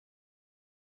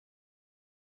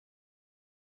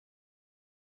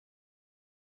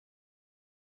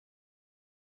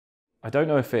I don't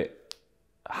know if it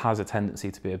has a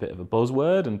tendency to be a bit of a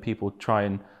buzzword and people try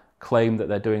and claim that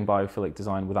they're doing biophilic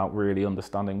design without really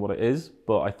understanding what it is.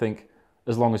 But I think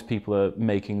as long as people are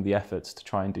making the efforts to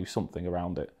try and do something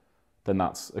around it, then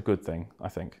that's a good thing, I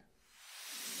think.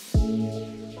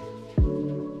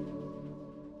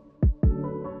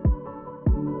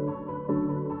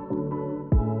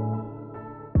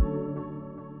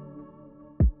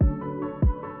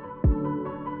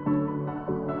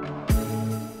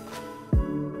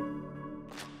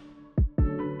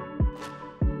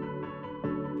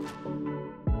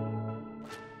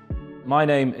 My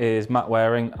name is Matt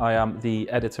Waring. I am the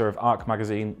editor of Arc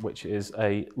magazine, which is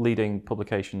a leading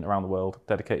publication around the world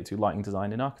dedicated to lighting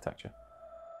design in architecture.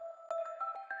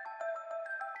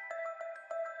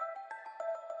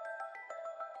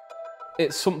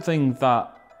 It's something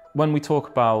that when we talk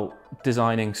about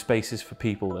designing spaces for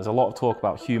people, there's a lot of talk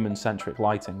about human-centric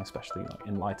lighting, especially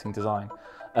in lighting design.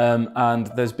 And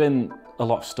there's been a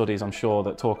lot of studies, I'm sure,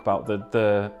 that talk about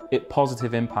the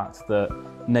positive impact that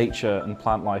nature and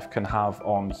plant life can have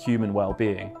on human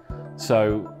well-being.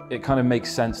 So it kind of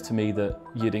makes sense to me that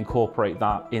you'd incorporate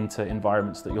that into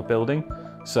environments that you're building.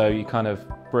 So you kind of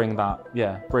bring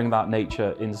that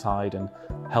nature inside and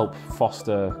help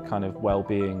foster kind of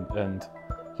well-being and,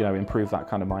 you know, improve that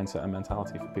kind of mindset and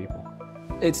mentality for people.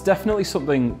 It's definitely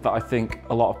something that I think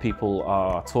a lot of people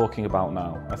are talking about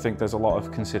now. I think there's a lot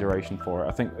of consideration for it.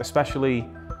 I think especially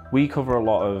we cover a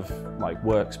lot of like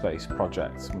workspace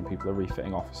projects when people are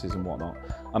refitting offices and whatnot.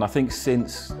 And I think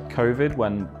since COVID,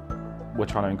 when we're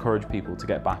trying to encourage people to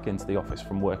get back into the office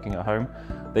from working at home,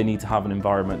 they need to have an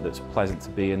environment that's pleasant to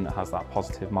be in, that has that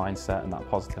positive mindset and that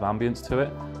positive ambience to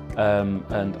it.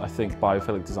 And I think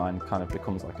biophilic design kind of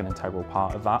becomes like an integral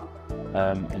part of that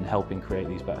in helping create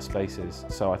these better spaces.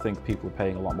 So I think people are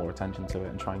paying a lot more attention to it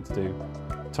and trying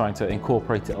to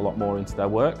incorporate it a lot more into their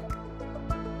work.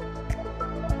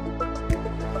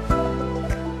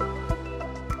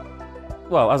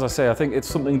 Well, as I say, I think it's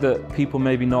something that people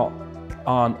maybe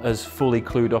aren't as fully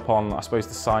clued up on, I suppose,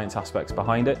 the science aspects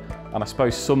behind it. And I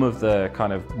suppose some of the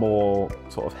kind of more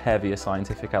sort of heavier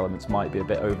scientific elements might be a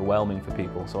bit overwhelming for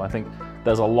people. So I think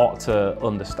there's a lot to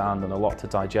understand and a lot to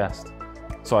digest.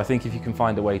 So I think if you can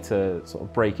find a way to sort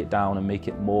of break it down and make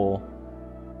it more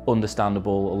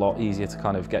understandable, a lot easier to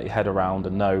kind of get your head around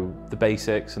and know the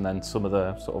basics and then some of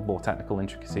the sort of more technical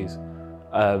intricacies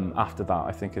after that,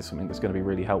 I think is something that's going to be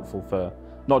really helpful for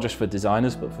not just for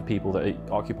designers, but for people that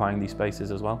are occupying these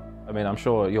spaces as well. I mean, I'm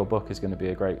sure your book is going to be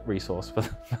a great resource for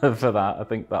that. I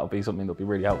think that'll be something that'll be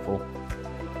really helpful.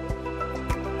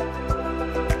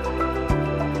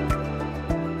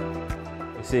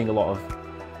 We're seeing a lot of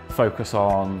focus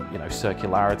on, you know,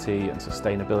 circularity and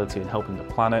sustainability and helping the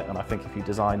planet. And I think if you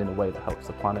design in a way that helps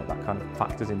the planet, that kind of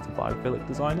factors into biophilic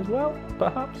design as well,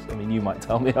 perhaps. I mean, you might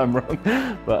tell me I'm wrong,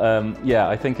 but yeah,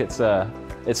 I think it's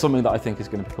something that I think is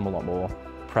going to become a lot more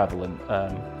prevalent,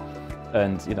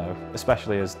 and you know,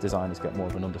 especially as designers get more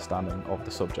of an understanding of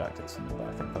the subject, it's something that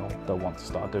I think they'll want to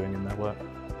start doing in their work.